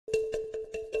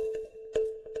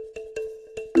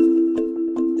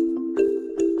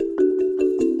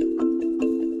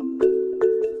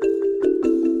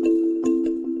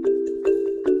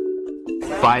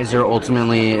Pfizer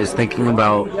ultimately is thinking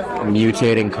about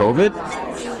mutating COVID?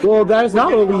 Well, that is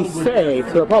not what we say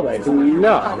to the public.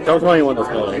 No, don't tell anyone this.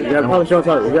 You probably shouldn't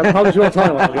tell anyone. You probably shouldn't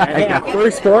tell anyone. Okay? We're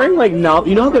exploring, like, now,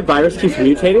 you know how the virus keeps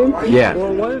mutating? Yeah.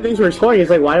 Well, one of the things we're exploring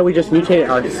is, like, why don't we just mutate it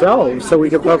ourselves so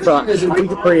we can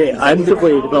create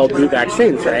undeveloped develop new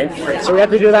vaccines, right? So we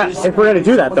have to do that. If we're going to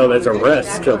do that, though, there's a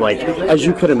risk of, like, as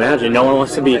you could imagine, no one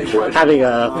wants to be having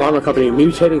a pharma company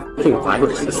mutating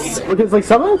viruses. Because, like,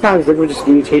 some of the times, there were just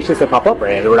mutations that pop up,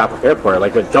 right? And we're not prepared for it,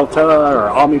 like with Delta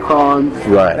or Omicron.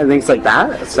 Right. And things like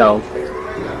that. So,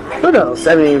 who knows?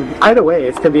 I mean, either way,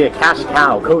 it's going to be a cash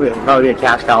cow. COVID will probably be a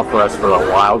cash cow for us for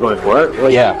a while going forward. Well,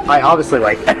 yeah. I obviously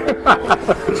like